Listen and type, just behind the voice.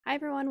Hi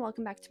everyone,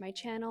 welcome back to my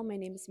channel. My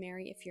name is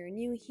Mary if you're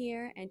new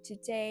here, and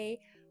today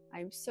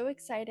I'm so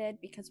excited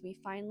because we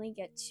finally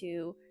get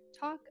to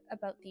talk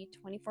about the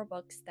 24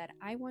 books that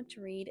I want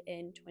to read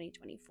in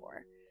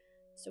 2024.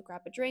 So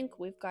grab a drink,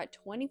 we've got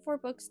 24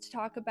 books to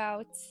talk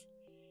about,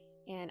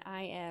 and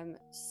I am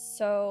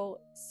so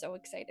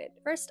excited.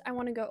 First, I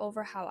want to go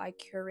over how I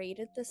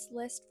curated this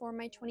list for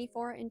my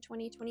 24 in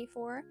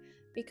 2024,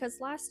 because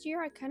last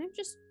year I kind of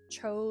just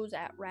chose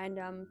at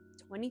random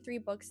 23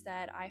 books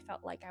that I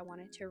felt like I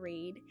wanted to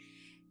read,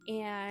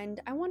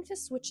 and I wanted to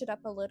switch it up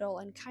a little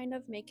and kind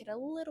of make it a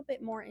little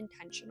bit more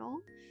intentional.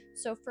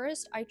 So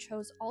first, I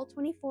chose all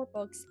 24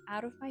 books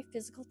out of my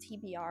physical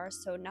TBR,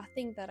 so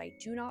nothing that I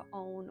do not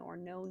own or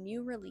no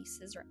new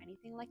releases or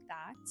anything like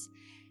that.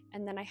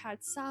 And then I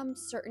had some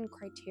certain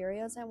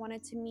criterias I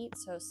wanted to meet,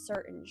 so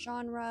certain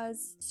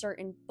genres,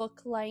 certain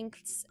book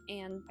lengths,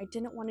 and I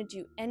didn't want to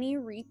do any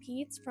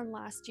repeats from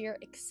last year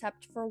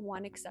except for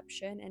one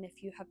exception, and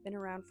if you have been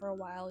around for a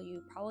while,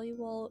 you probably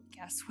will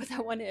guess what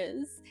that one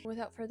is.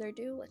 Without further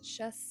ado, let's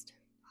just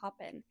hop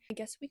in. I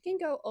guess we can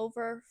go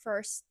over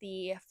first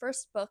the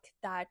first book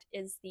that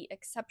is the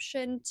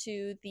exception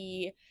to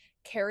the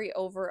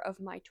carryover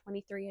of my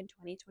 23 and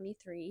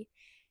 2023,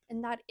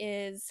 and that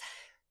is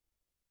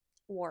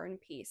War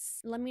and Peace.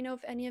 Let me know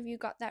if any of you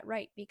got that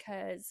right,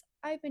 because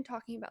I've been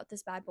talking about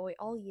this bad boy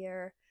all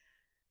year.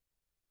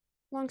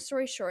 Long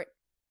story short,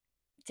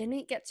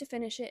 didn't get to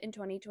finish it in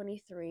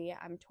 2023.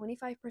 I'm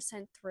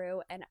 25%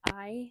 through, and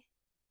I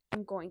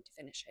am going to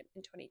finish it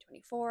in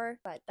 2024,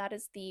 but that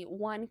is the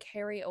one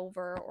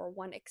carryover or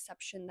one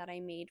exception that I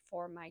made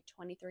for my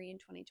 23 and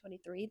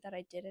 2023 that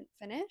I didn't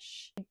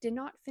finish. I did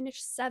not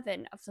finish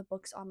 7 of the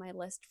books on my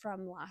list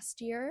from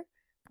last year,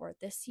 or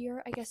this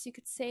year, I guess you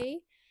could say,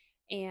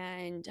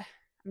 and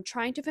I'm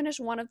trying to finish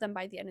one of them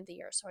by the end of the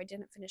year, so I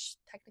didn't finish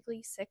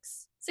technically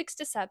six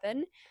to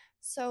 7.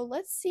 So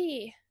let's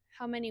see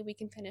how many we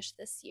can finish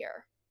this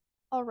year.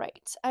 All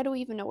right, I don't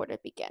even know where to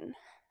begin.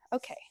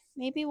 Okay,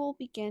 maybe we'll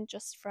begin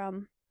just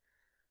from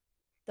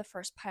the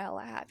first pile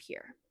I have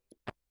here.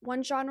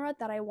 One genre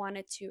that I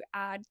wanted to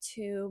add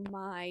to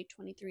my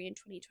 23 and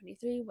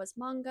 2023 was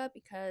manga,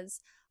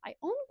 because I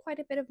own quite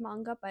a bit of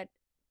manga, but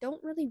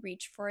don't really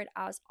reach for it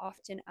as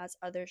often as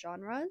other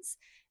genres.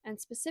 And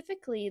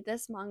specifically,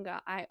 this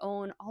manga, I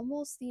own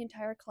almost the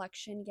entire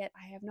collection, yet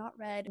I have not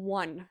read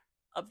one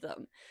of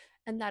them,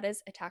 and that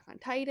is Attack on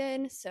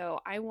Titan. So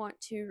I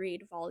want to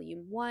read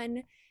volume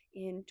 1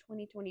 in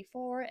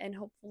 2024, and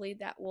hopefully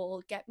that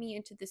will get me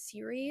into the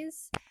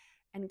series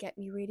and get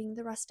me reading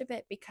the rest of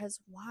it, because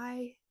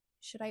why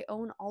should I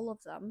own all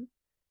of them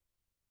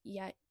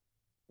yet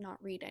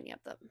not read any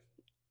of them?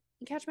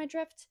 You catch my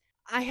drift?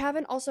 I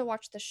haven't also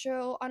watched the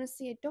show.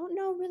 Honestly, I don't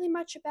know really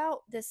much about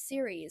this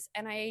series,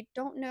 and I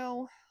don't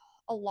know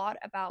a lot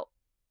about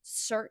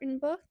certain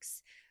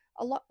books.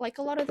 A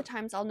lot of the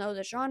times I'll know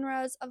the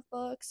genres of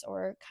books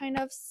or kind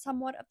of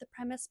somewhat of the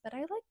premise, but I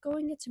like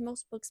going into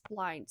most books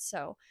blind.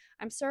 So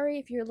I'm sorry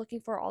if you're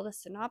looking for all the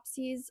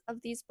synopses of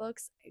these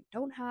books. I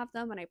don't have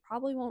them, and I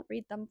probably won't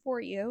read them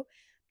for you,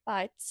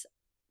 but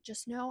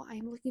just know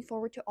I'm looking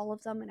forward to all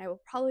of them, and I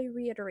will probably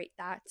reiterate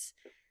that.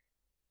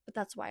 But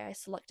that's why I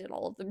selected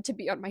all of them to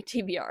be on my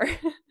TBR.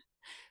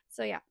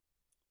 So yeah,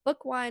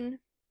 book 1,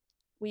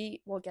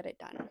 we will get it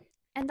done.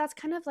 And that's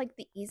kind of like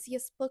the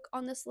easiest book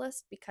on this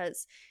list,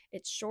 because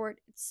it's short,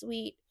 it's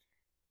sweet,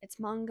 it's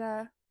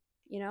manga,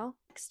 you know?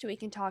 Next, we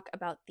can talk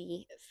about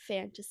the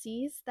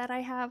fantasies that I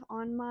have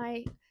on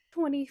my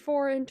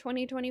 24 and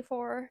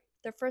 2024.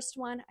 The first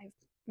one I've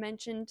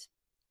mentioned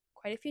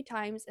quite a few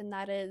times, and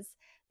that is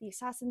The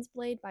Assassin's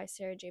Blade by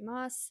Sarah J.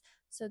 Maas.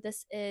 So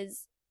this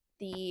is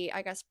the,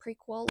 I guess,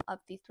 prequel of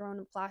the Throne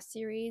of Glass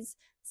series.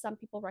 Some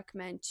people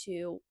recommend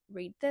to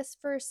read this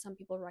first, some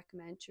people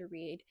recommend to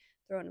read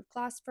Throne of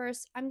Glass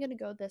first. I'm gonna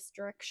go this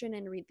direction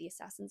and read The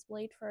Assassin's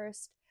Blade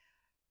first.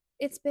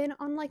 It's been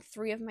on like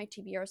 3 of my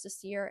TBRs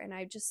this year, and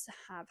I just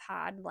have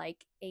had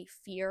like a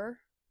fear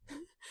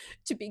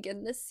to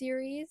begin this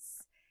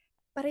series.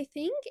 But I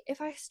think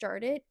if I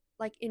start it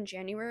like in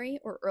January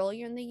or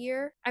earlier in the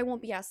year, I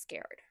won't be as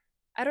scared.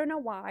 I don't know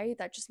why,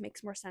 that just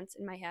makes more sense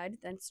in my head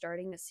than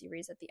starting a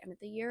series at the end of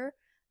the year.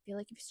 I feel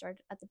like if you start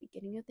at the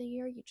beginning of the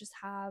year, you just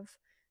have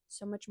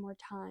so much more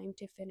time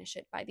to finish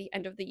it by the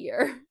end of the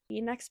year. The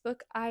next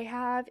book I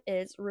have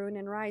is Ruin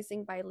and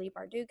Rising by Leigh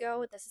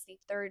Bardugo. This is the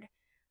 3rd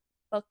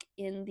book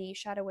in the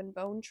Shadow and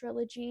Bone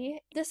trilogy.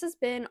 This has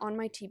been on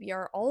my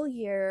TBR all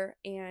year,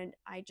 and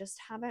I just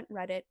haven't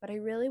read it, but I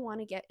really want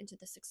to get into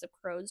the Six of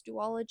Crows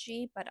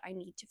duology, but I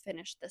need to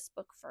finish this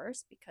book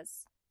first,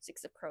 because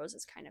Six of Crows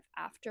is kind of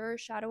after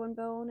Shadow and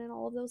Bone and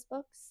all of those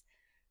books.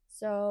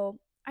 So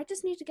I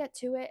just need to get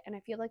to it, and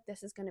I feel like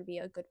this is going to be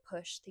a good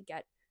push to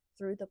get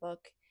through the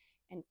book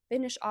and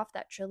finish off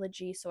that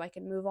trilogy so I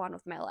can move on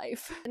with my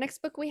life. The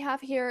next book we have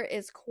here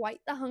is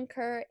quite the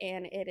hunker,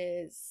 and it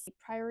is The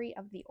Priory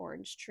of the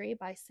Orange Tree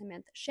by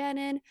Samantha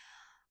Shannon.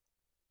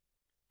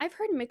 I've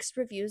heard mixed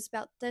reviews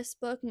about this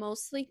book,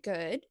 mostly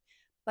good,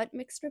 but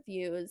mixed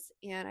reviews.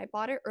 And I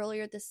bought it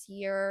earlier this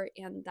year,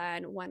 and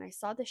then when I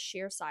saw the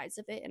sheer size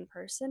of it in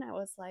person, I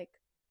was like,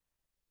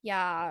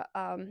 yeah,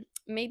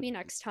 maybe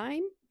next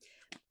time.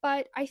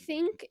 But I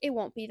think it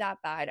won't be that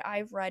bad.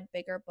 I've read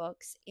bigger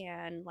books,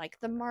 and like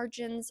the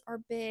margins are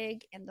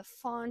big and the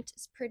font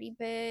is pretty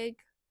big,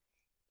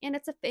 and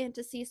it's a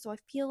fantasy, so I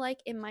feel like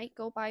it might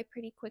go by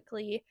pretty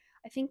quickly.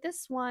 I think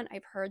this one,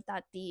 I've heard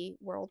that the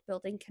world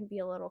building can be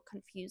a little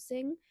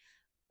confusing,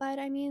 but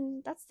I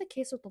mean, that's the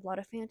case with a lot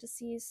of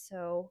fantasies,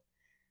 so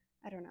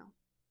I don't know.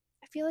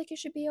 I feel like it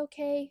should be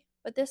okay,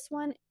 but this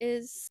one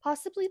is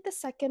possibly the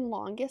second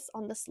longest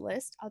on this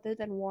list other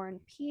than War and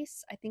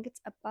Peace. I think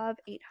it's above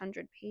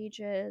 800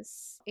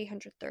 pages,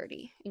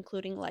 830,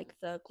 including like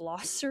the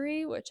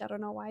glossary, which I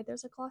don't know why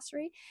there's a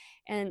glossary,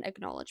 and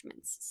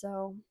acknowledgments.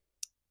 So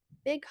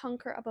big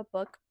hunker of a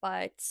book,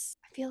 but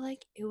I feel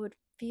like it would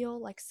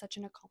feel like such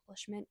an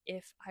accomplishment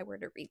if I were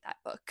to read that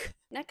book.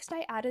 Next,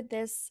 I added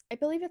this, I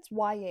believe it's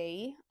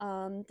YA.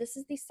 This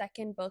is the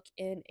second book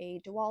in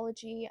a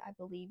duology, I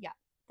believe, yeah,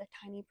 The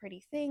Tiny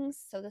Pretty Things.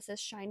 So this is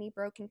Shiny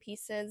Broken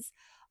Pieces.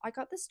 I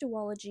got this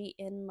duology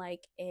in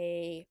like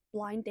a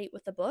blind date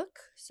with a book.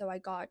 So I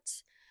got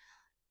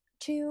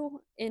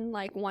two in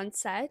like one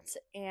set,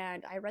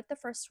 and I read the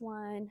first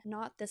one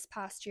not this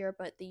past year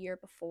but the year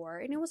before,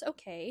 and it was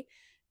okay.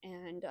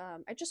 And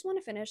I just want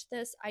to finish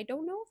this. I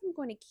don't know if I'm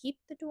going to keep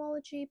the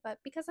duology, but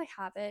because I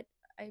have it,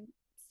 I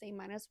say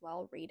might as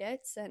well read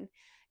it, and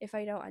if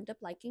I don't end up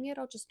liking it,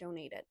 I'll just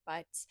donate it.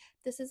 But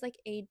this is like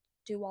a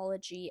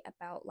duology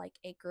about like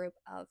a group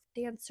of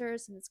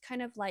dancers, and it's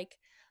kind of like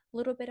a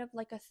little bit of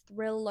like a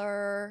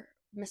thriller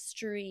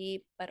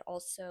mystery, but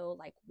also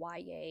like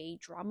YA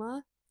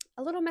drama.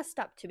 A little messed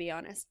up, to be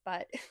honest,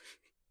 but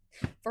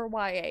for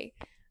YA.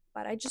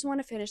 But I just want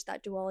to finish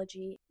that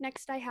duology.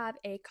 Next, I have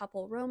a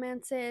couple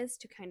romances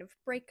to kind of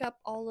break up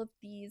all of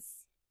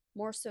these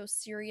more so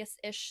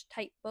serious-ish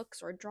type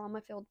books or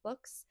drama-filled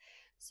books.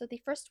 So the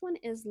first one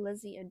is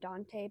Lizzie and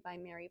Dante by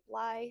Mary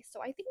Bly.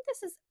 So I think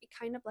this is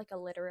kind of like a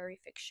literary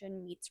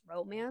fiction meets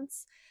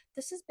romance.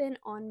 This has been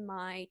on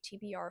my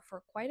TBR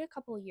for quite a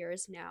couple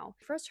years now.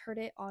 I first heard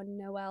it on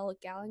Noelle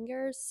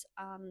Gallagher's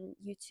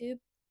YouTube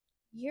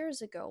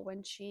years ago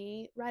when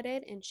she read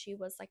it, and she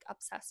was like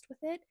obsessed with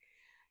it.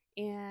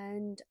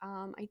 And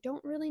I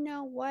don't really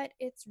know what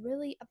it's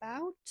really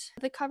about.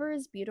 The cover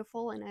is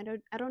beautiful, and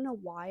I don't know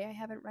why I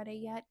haven't read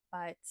it yet,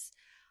 but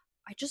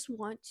I just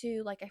want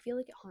to, like, I feel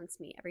like it haunts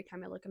me every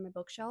time I look at my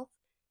bookshelf.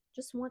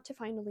 Just want to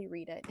finally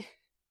read it.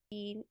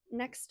 The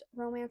next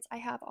romance I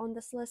have on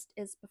this list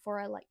is Before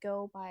I Let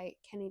Go by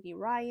Kennedy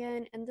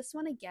Ryan. And this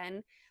one,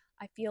 again,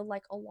 I feel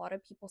like a lot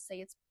of people say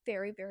it's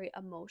very, very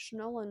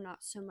emotional and not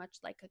so much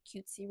like a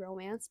cutesy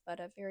romance, but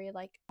a very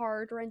like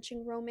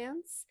heart-wrenching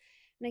romance.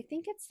 And I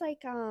think it's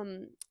like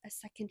a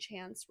second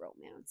chance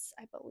romance,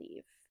 I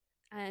believe.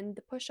 And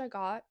the push I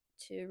got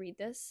to read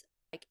this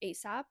like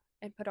ASAP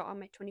and put it on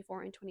my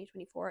 24 in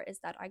 2024 is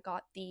that I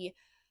got the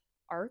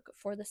arc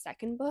for the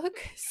second book.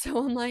 So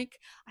I'm like,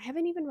 I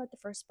haven't even read the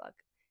first book.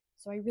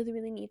 So I really,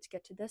 really need to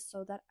get to this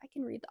so that I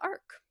can read the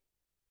arc.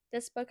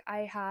 This book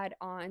I had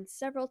on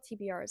several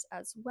TBRs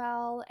as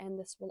well, and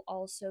this will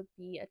also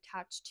be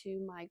attached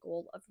to my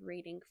goal of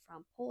reading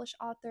from Polish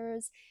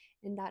authors,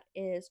 and that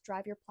is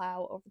Drive Your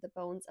Plow Over the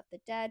Bones of the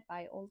Dead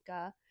by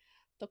Olga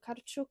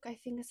Tokarczuk, I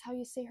think is how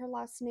you say her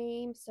last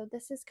name. So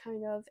this is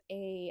kind of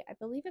I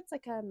believe it's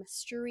like a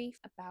mystery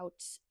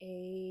about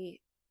a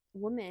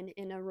woman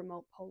in a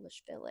remote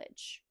Polish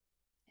village.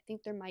 I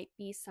think there might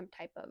be some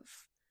type of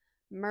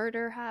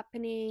murder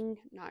happening,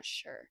 not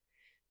sure.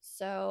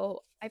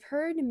 So I've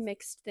heard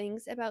mixed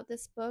things about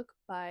this book,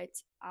 but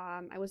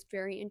I was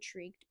very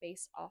intrigued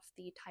based off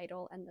the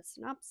title and the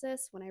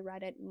synopsis when I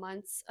read it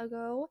months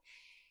ago,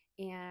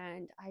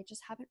 and I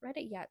just haven't read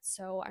it yet.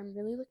 So I'm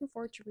really looking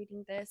forward to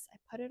reading this. I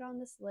put it on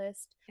this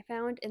list. I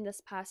found in this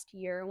past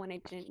year when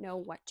I didn't know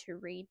what to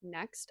read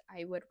next,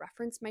 I would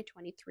reference my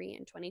 23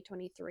 and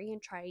 2023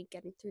 and try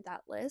getting through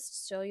that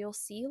list. So you'll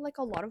see like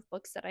a lot of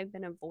books that I've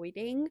been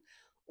avoiding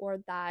or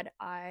that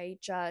I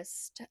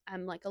just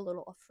am like a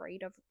little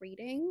afraid of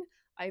reading.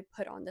 I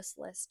put on this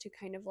list to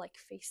kind of like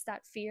face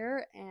that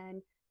fear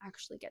and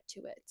actually get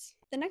to it.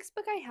 The next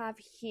book I have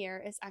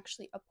here is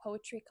actually a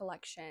poetry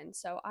collection.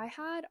 So I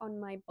had on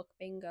my book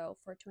bingo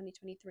for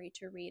 2023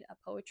 to read a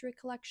poetry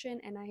collection,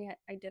 and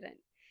I didn't.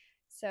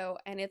 So,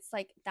 and it's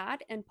like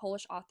that and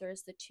Polish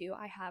authors, the two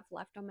I have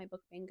left on my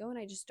book bingo, and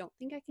I just don't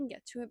think I can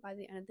get to it by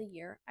the end of the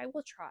year. I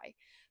will try,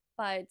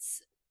 but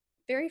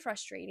very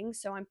frustrating.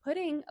 So I'm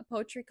putting a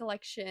poetry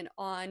collection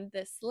on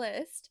this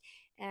list,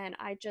 and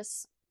I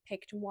just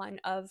picked one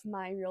of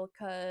my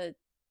Rilke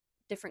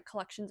different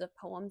collections of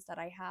poems that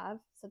I have.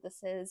 So this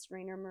is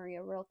Rainer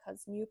Maria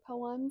Rilke's new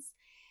poems.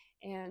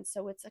 And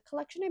so it's a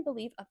collection, I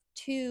believe, of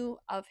two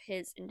of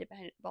his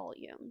independent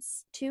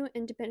volumes. Two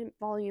independent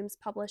volumes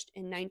published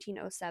in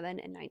 1907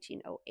 and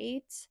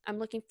 1908. I'm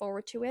looking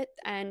forward to it,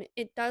 and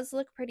it does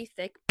look pretty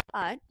thick,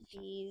 but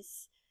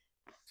these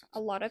A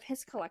lot of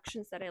his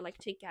collections that I like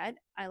to get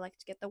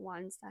the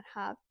ones that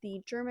have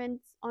the German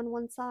on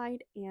one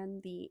side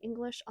and the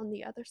English on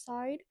the other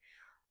side.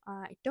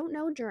 I don't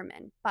know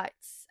German, but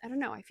I don't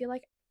know. I feel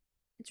like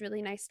it's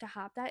really nice to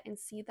have that and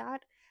see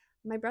that.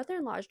 My brother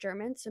in law is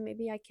German, so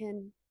maybe I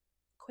can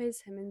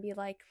quiz him and be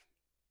like,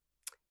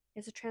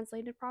 is it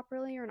translated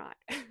properly or not?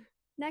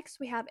 Next,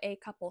 we have a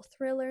couple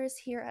thrillers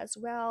here as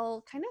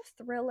well. Kind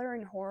of thriller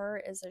and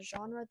horror is a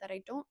genre that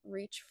I don't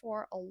reach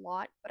for a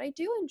lot, but I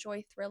do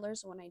enjoy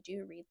thrillers when I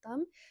do read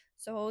them.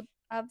 So,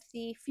 of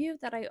the few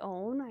that I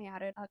own, I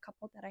added a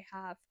couple that I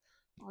have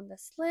on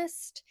this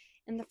list.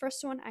 And the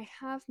first one I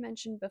have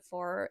mentioned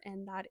before,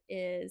 and that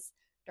is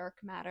Dark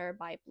Matter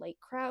by Blake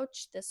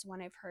Crouch. This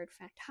one I've heard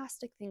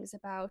fantastic things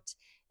about.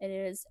 It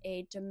is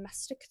a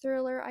domestic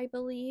thriller, I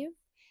believe,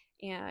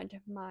 and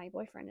my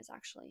boyfriend is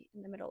actually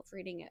in the middle of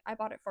reading it. I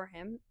bought it for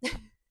him,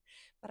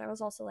 but I was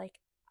also like,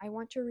 I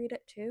want to read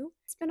it too.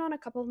 It's been on a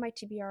couple of my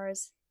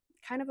TBRs,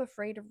 kind of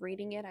afraid of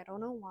reading it. I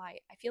don't know why.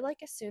 I feel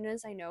like as soon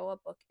as I know a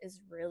book is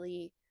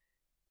really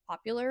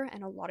popular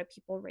and a lot of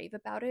people rave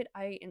about it,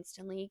 I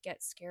instantly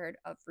get scared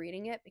of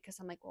reading it because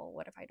I'm like, well,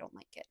 what if I don't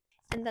like it?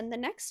 And then the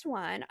next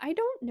one, I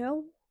don't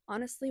know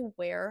honestly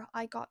where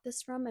I got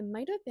this from. It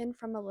might have been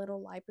from a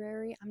little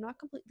library. I'm not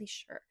completely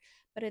sure,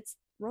 but it's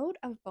Road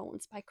of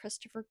Bones by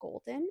Christopher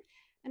Golden.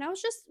 And I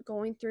was just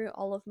going through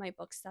all of my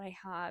books that I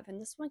have, and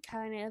this one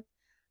kind of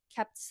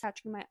kept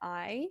catching my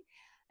eye.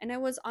 And I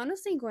was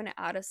honestly going to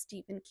add a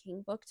Stephen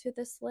King book to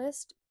this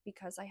list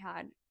because I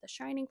had The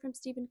Shining from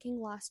Stephen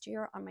King last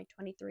year on my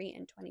 23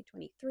 in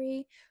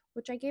 2023,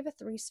 which I gave a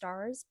 3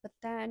 stars. But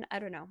then, I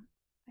don't know,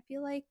 I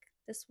feel like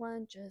this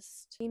one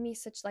just gave me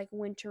such like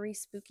wintry,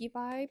 spooky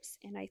vibes,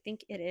 and I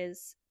think it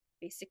is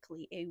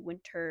basically a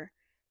winter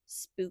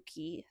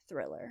spooky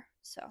thriller.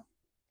 So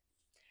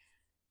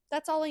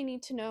that's all I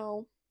need to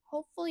know.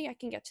 Hopefully, I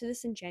can get to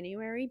this in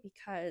January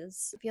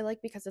because I feel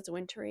like because it's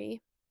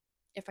wintry,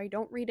 if I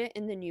don't read it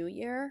in the new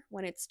year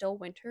when it's still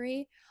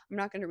wintry, I'm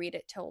not going to read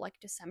it till like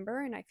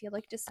December. And I feel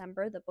like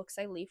December, the books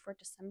I leave for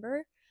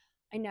December,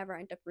 I never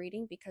end up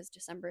reading because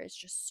December is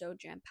just so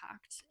jam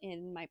packed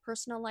in my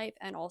personal life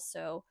and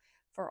also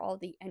for all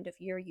the end of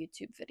year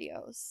YouTube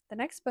videos. The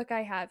next book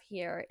I have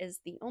here is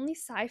the only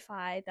sci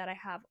fi that I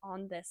have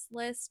on this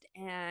list,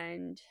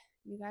 and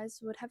you guys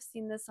would have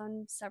seen this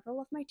on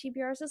several of my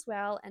TBRs as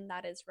well, and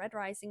that is Red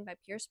Rising by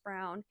Pierce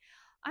Brown.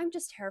 I'm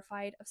just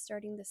terrified of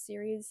starting the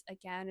series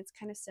again. It's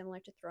kind of similar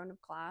to Throne of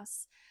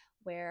Glass,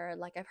 where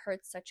like I've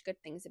heard such good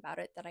things about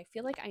it that I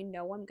feel like I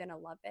know I'm gonna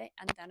love it,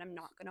 and then I'm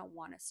not gonna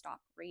want to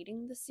stop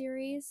reading the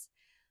series.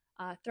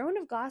 Throne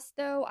of Glass,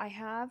 though, I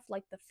have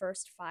like the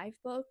first 5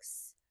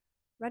 books.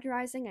 Red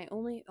Rising, I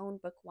only own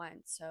book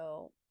 1,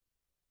 so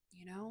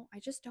I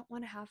just don't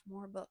want to have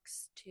more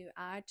books to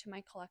add to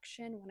my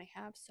collection when I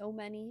have so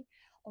many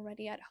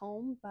already at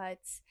home. But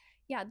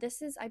yeah,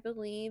 this is, I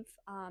believe,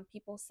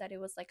 people said it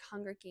was like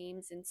Hunger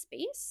Games in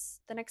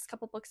space. The next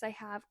couple books I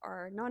have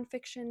are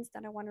nonfictions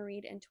that I want to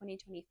read in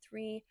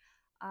 2023.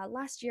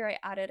 Last year, I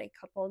added a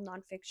couple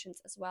nonfictions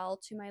as well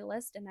to my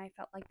list, and I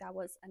felt like that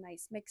was a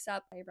nice mix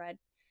up. I read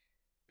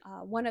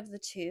one of the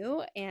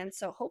two, and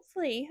so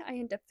hopefully I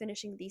end up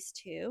finishing these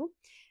two.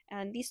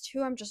 And these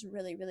two I'm just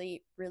really,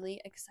 really, really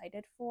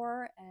excited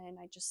for, and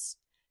I just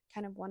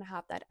kind of want to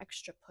have that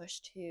extra push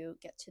to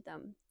get to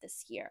them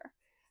this year.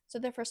 So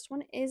the first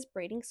one is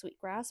Braiding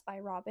Sweetgrass by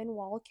Robin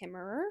Wall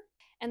Kimmerer.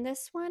 And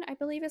this one I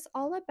believe is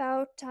all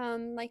about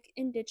like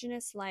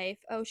indigenous life.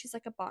 Oh, she's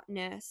like a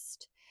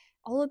botanist,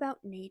 all about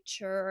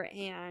nature,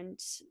 and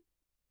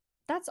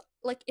that's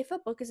like if a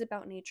book is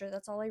about nature,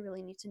 that's all I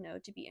really need to know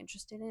to be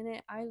interested in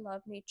it. I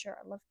love nature.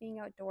 I love being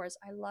outdoors.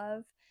 I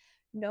love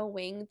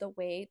knowing the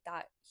way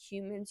that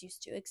humans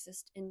used to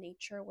exist in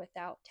nature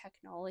without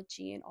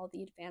technology and all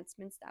the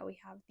advancements that we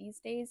have these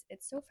days.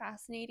 It's so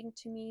fascinating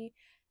to me.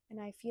 And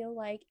I feel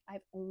like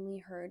I've only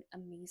heard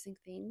amazing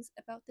things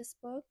about this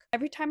book.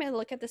 Every time I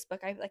look at this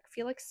book, I like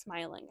feel like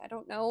smiling. I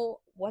don't know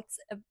what's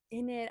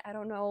in it. I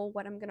don't know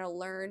what I'm gonna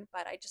learn,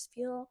 but I just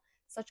feel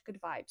such good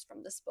vibes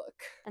from this book.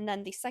 And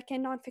then the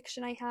second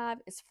nonfiction I have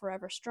is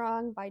Forever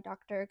Strong by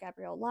Dr.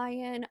 Gabrielle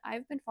Lyon.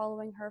 I've been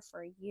following her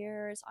for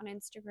years on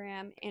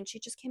Instagram, and she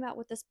just came out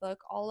with this book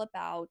all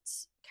about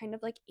kind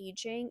of like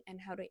aging and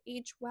how to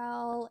age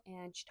well.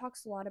 And she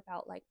talks a lot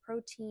about like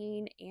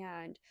protein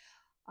and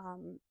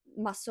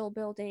muscle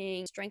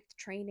building, strength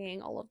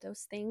training, all of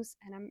those things.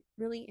 And I'm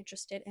really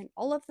interested in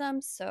all of them.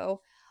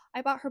 So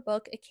I bought her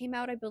book. It came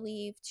out, I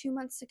believe, 2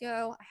 months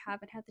ago. I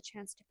haven't had the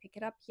chance to pick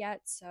it up yet.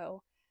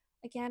 So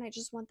again, I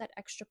just want that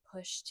extra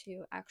push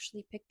to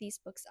actually pick these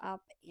books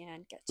up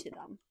and get to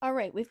them. All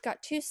right, we've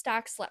got 2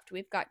 stacks left.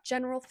 We've got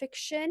general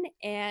fiction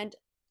and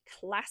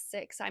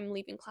classics. I'm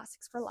leaving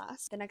classics for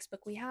last. The next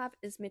book we have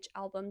is Mitch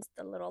Albom's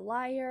The Little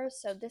Liar.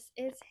 So this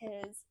is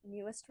his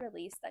newest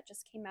release that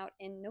just came out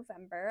in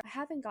November. I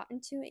haven't gotten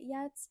to it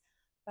yet,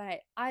 but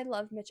I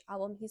love Mitch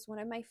Albom. He's one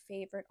of my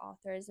favorite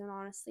authors and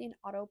honestly an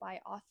auto-buy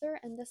author.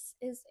 And this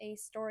is a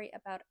story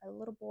about a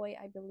little boy,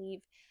 I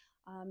believe,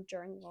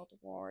 during World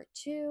War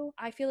II.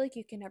 I feel like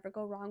you can never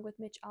go wrong with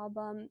Mitch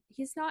Albom.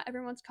 He's not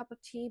everyone's cup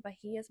of tea, but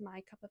he is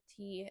my cup of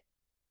tea.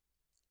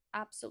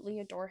 Absolutely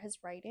adore his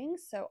writing,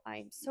 so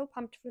I'm so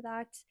pumped for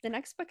that. The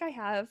next book I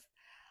have,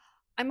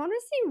 I'm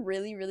honestly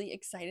really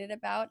excited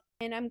about,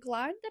 and I'm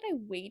glad that I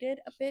waited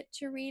a bit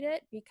to read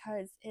it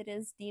because it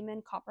is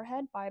Demon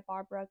Copperhead by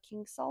Barbara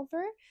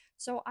Kingsolver.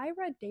 So I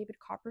read David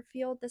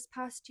Copperfield this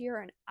past year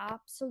and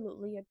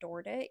absolutely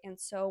adored it, and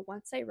so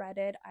once I read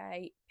it,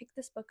 I picked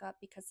this book up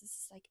because this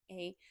is like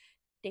a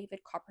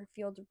David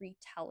Copperfield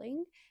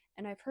retelling,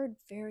 and I've heard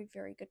very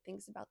good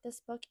things about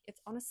this book.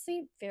 It's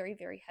honestly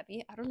very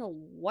heavy. I don't know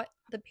what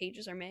the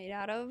pages are made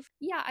out of.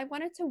 Yeah, I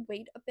wanted to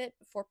wait a bit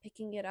before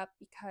picking it up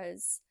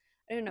because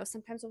I don't know,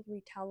 sometimes with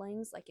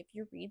retellings, like if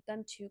you read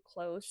them too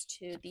close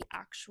to the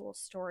actual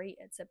story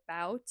it's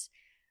about,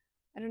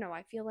 I don't know,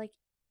 I feel like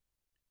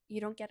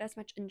you don't get as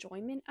much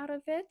enjoyment out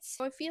of it.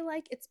 So I feel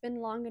like it's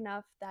been long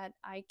enough that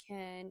I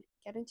can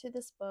get into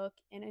this book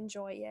and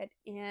enjoy it.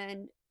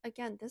 And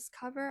again, this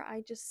cover,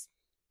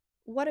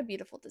 what a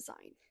beautiful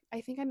design.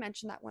 I think I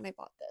mentioned that when I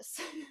bought this.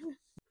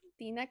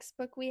 The next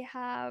book we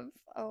have,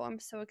 oh, I'm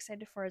so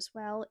excited for as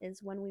well,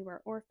 is When We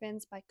Were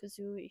Orphans by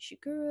Kazuo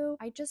Ishiguro.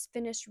 I just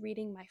finished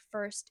reading my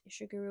first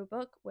Ishiguro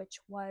book, which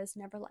was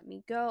Never Let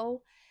Me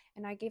Go,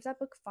 and I gave that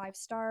book 5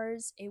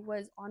 stars. It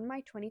was on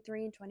my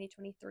 23 in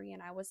 2023,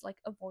 and I was like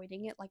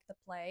avoiding it like the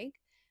plague.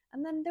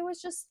 And then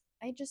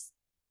I just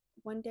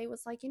one day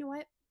was like, you know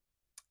what?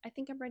 I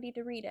think I'm ready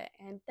to read it.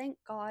 And thank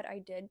God I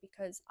did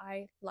because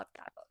I loved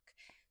that book.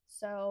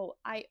 So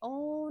I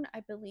own, I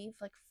believe,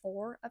 like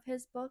 4 of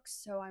his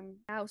books. So I'm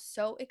now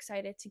so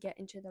excited to get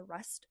into the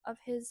rest of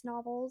his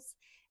novels.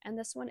 And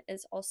this one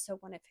is also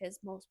one of his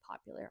most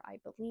popular, I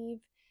believe.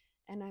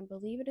 And I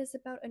believe it is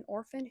about an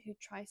orphan who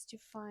tries to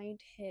find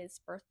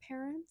his birth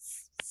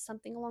parents,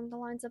 something along the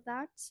lines of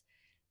that.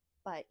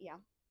 But yeah,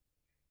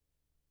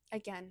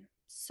 again,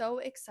 so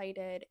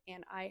excited,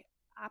 and I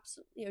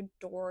absolutely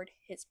adored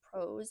his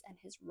prose and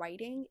his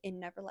writing in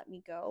Never Let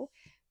Me Go.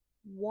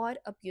 What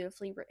a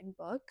beautifully written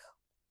book.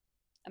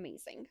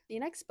 Amazing. The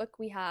next book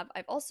we have,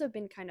 I've also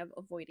been kind of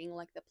avoiding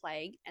like the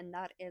plague, and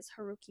that is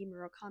Haruki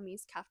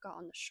Murakami's Kafka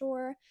on the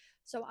Shore.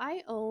 So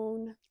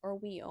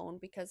we own,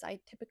 because I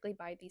typically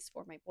buy these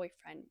for my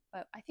boyfriend,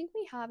 but I think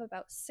we have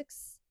about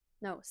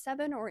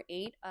 7 or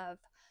 8 of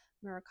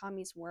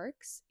Murakami's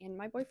works, and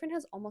my boyfriend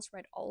has almost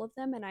read all of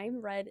them, and I've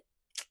read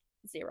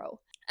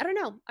 0. I don't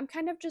know. I'm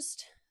kind of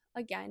just,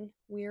 again,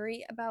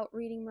 weary about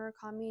reading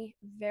Murakami.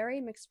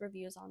 Very mixed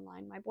reviews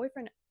online. My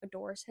boyfriend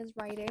adores his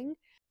writing.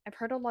 I've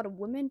heard a lot of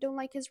women don't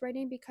like his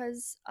writing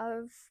because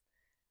of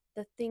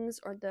the things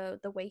or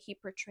the way he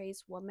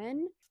portrays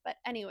women. But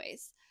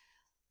anyways,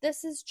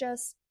 this is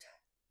just,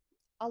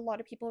 a lot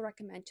of people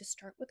recommend to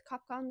start with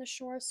Kafka on the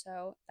Shore,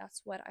 so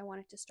that's what I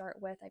wanted to start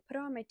with. I put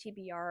it on my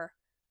TBR,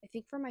 I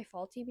think for my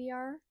fall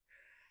TBR,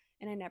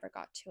 and I never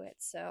got to it.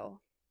 So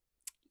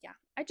yeah,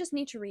 I just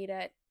need to read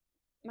it.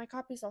 My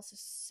copy is also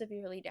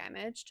severely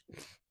damaged,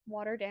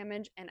 water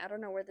damage, and I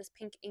don't know where this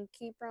pink ink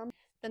came from.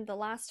 Then the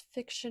last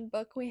fiction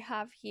book we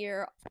have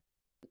here,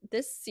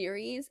 this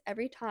series,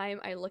 every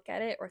time I look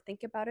at it or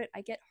think about it,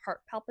 I get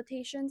heart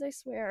palpitations, I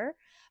swear.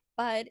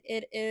 But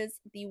it is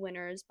The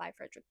Winners by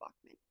Frederick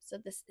Bachman. So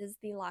this is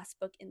the last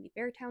book in the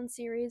Beartown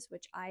series,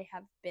 which I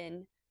have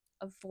been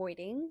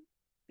avoiding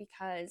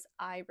because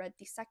I read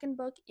the second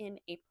book in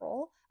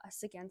April,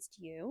 Us Against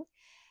You.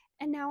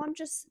 And now I'm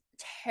just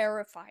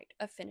terrified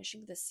of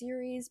finishing the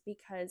series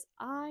because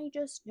I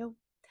just know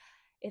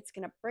it's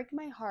going to break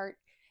my heart.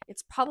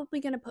 It's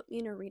probably going to put me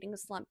in a reading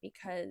slump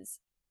because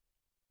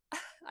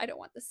I don't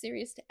want the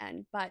series to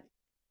end. But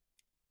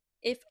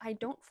if I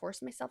don't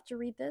force myself to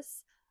read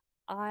this,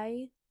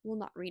 I will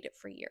not read it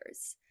for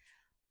years.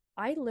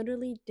 I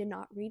literally did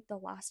not read the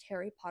last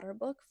Harry Potter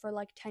book for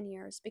like 10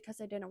 years because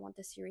I didn't want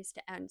the series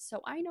to end.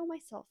 So I know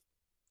myself.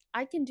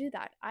 I can do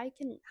that. I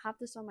can have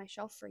this on my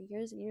shelf for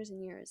years and years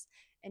and years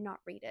and not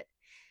read it.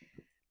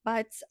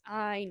 But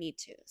I need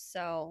to.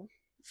 So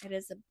it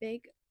is a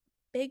big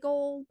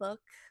old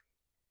book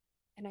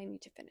and I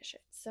need to finish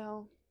it.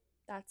 So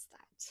that's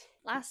that.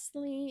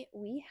 Lastly,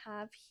 we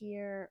have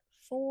here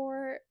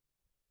 4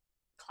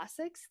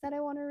 classics that I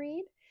want to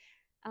read.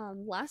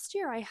 Last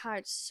year, I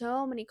had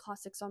so many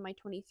classics on my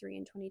 23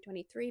 and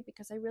 2023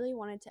 because I really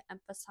wanted to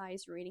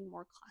emphasize reading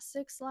more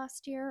classics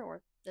last year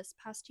or this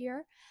past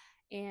year.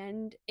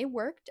 And it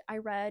worked. I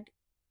read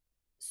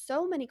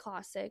so many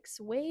classics,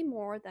 way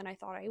more than I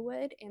thought I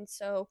would. And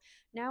so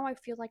now I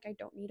feel like I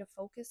don't need to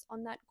focus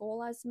on that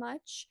goal as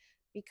much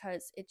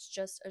because it's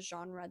just a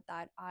genre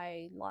that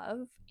I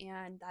love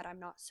and that I'm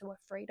not so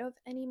afraid of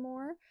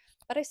anymore.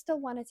 But I still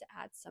wanted to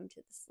add some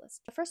to this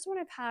list. The first one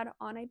I've had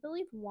on, I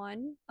believe,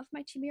 one of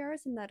my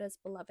TBRs, and that is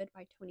Beloved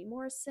by Toni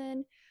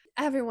Morrison.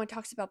 Everyone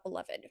talks about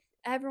Beloved.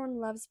 Everyone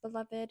loves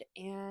Beloved,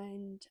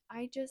 and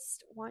I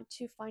just want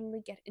to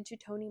finally get into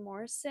Toni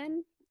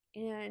Morrison.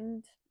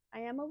 And I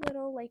am a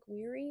little like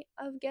weary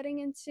of getting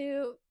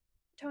into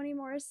Toni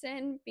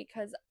Morrison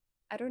because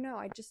I don't know,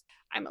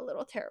 I'm a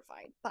little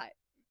terrified, but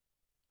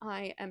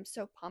I am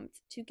so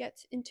pumped to get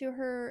into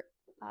her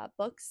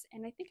books,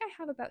 and I think I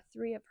have about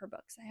 3 of her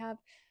books. I have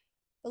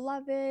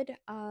Beloved,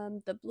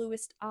 The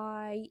Bluest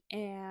Eye,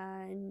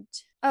 and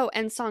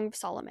Song of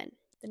Solomon.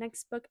 The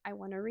next book I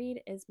want to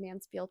read is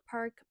Mansfield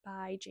Park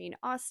by Jane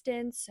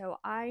Austen. So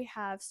I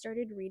have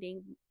started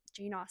reading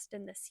Jane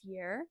Austen this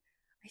year.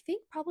 I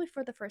think probably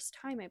for the first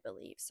time, I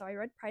believe. So I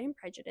read Pride and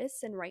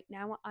Prejudice, and right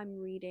now I'm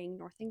reading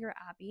Northanger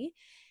Abbey.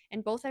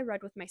 And both I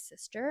read with my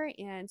sister,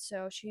 and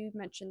so she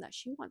mentioned that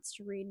she wants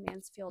to read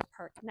Mansfield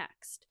Park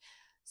next.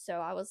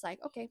 So I was like,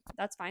 okay,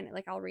 that's fine.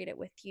 Like, I'll read it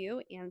with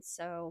you. And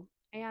so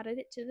I added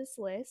it to this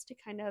list to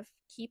kind of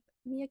keep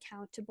me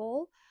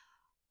accountable.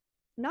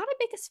 Not a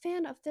biggest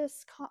fan of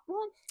this.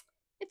 Well,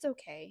 it's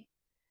okay,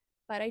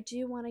 but I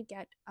do want to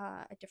get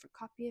a different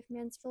copy of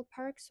Mansfield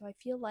Park. So I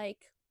feel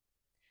like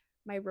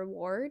my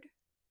reward,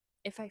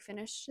 if I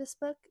finish this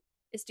book,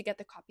 is to get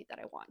the copy that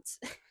I want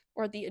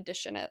or the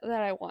edition that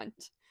I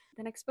want.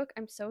 The next book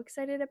I'm so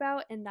excited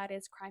about, and that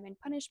is Crime and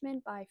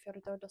Punishment by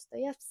Fyodor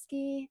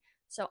Dostoevsky.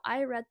 So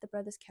I read The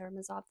Brothers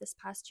Karamazov this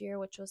past year,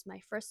 which was my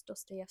first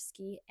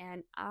Dostoevsky,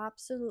 and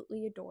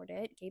absolutely adored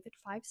it. Gave it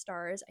 5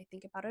 stars. I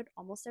think about it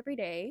almost every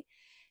day.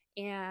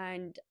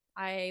 And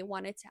I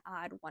wanted to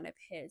add one of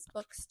his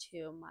books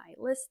to my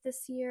list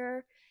this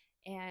year.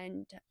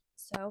 And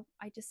so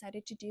I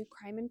decided to do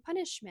Crime and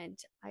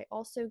Punishment. I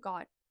also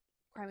got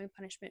Crime and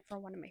Punishment for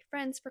one of my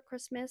friends for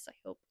Christmas. I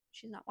hope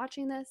she's not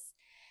watching this.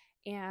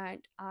 And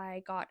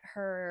I got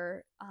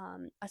her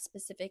a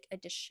specific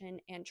edition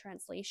and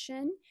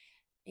translation.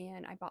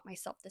 And I bought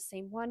myself the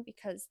same one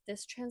because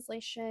this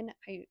translation,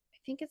 I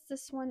think it's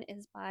this one,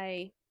 is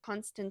by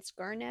Constance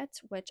Garnett,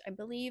 which I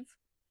believe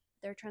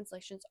their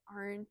translations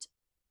aren't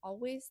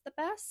always the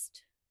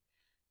best.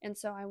 And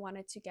so I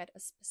wanted to get a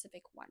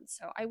specific one.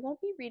 So I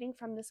won't be reading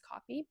from this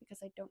copy because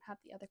I don't have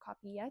the other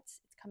copy yet.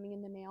 It's coming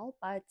in the mail,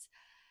 but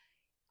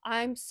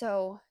I'm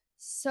so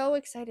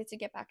excited to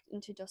get back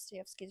into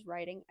Dostoevsky's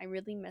writing. I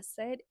really miss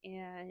it,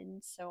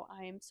 and so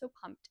I am so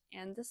pumped.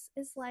 And this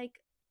is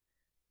like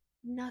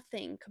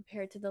nothing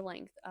compared to the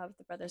length of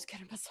The Brothers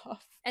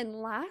Karamazov.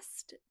 And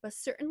last, but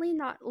certainly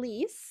not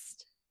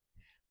least,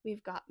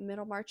 we've got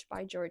Middlemarch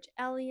by George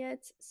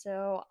Eliot.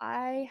 So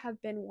I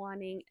have been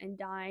wanting and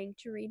dying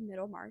to read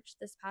Middlemarch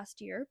this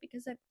past year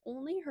because I've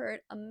only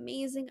heard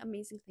amazing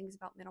things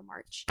about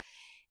Middlemarch.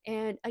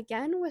 And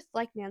again, with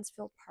like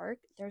Mansfield Park,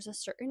 there's a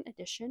certain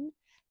edition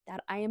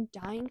that I am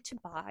dying to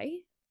buy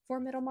for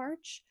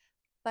Middlemarch,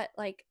 but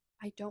like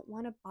I don't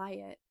want to buy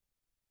it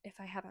if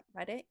I haven't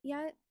read it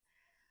yet.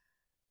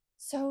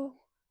 So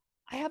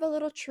I have a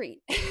little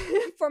treat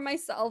for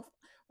myself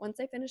once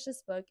I finish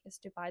this book, is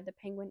to buy the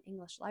Penguin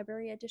English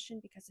Library edition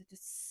because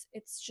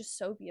it's just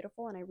so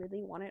beautiful and I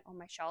really want it on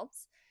my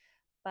shelves.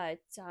 But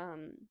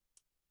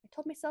I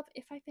told myself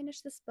if I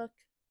finish this book,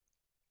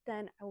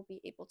 then I will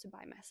be able to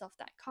buy myself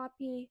that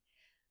copy.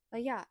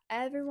 But yeah,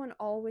 everyone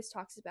always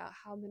talks about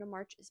how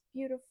Middlemarch is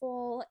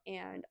beautiful,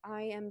 and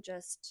I am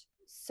just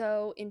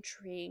so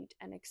intrigued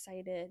and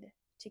excited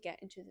to get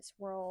into this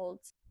world.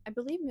 I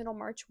believe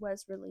Middlemarch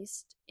was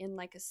released in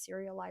like a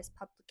serialized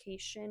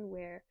publication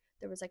where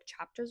there was like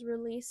chapters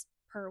released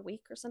per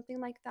week or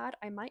something like that.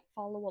 I might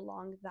follow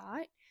along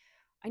that.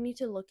 I need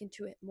to look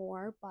into it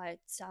more, but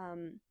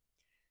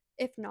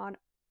if not,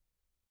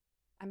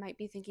 I might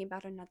be thinking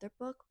about another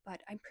book,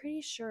 but I'm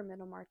pretty sure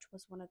Middlemarch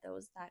was one of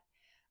those that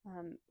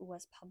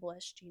was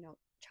published,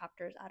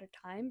 chapters at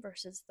a time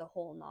versus the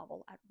whole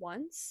novel at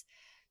once.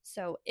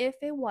 So if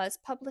it was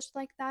published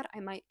like that, I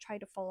might try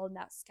to follow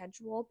that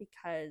schedule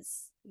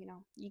because,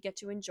 you get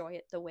to enjoy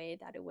it the way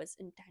that it was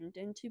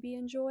intended to be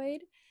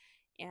enjoyed.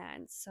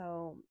 And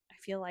so I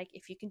feel like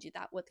if you can do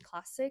that with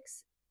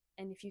classics,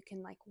 and if you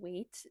can like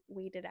wait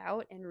it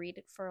out and read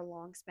it for a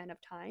long span of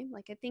time,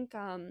 like I think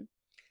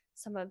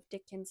some of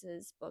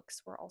Dickens's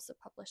books were also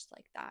published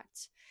like that.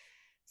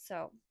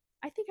 So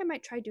I think I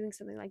might try doing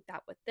something like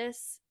that with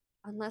this,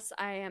 unless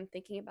I am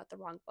thinking about the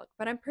wrong book,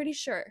 but I'm pretty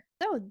sure.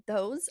 So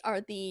those are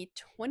the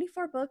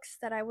 24 books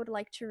that I would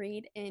like to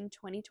read in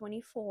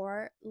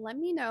 2024. Let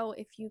me know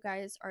if you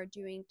guys are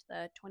doing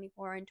the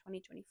 24 in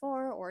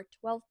 2024 or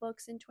 12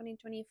 books in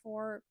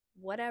 2024,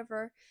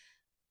 whatever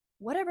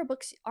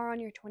books are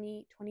on your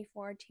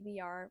 2024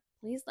 TBR,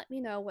 please let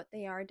me know what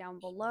they are down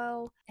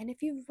below. And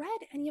if you've read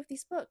any of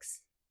these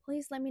books,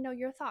 please let me know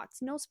your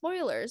thoughts. No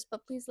spoilers,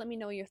 but please let me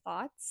know your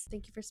thoughts.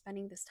 Thank you for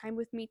spending this time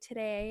with me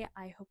today.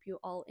 I hope you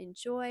all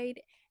enjoyed,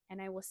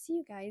 and I will see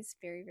you guys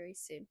very, very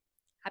soon.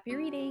 Happy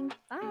reading.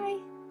 Bye.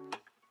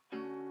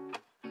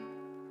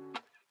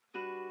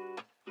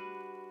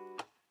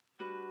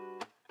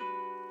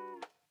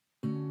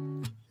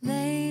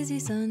 Lazy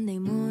Sunday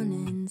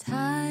mornings,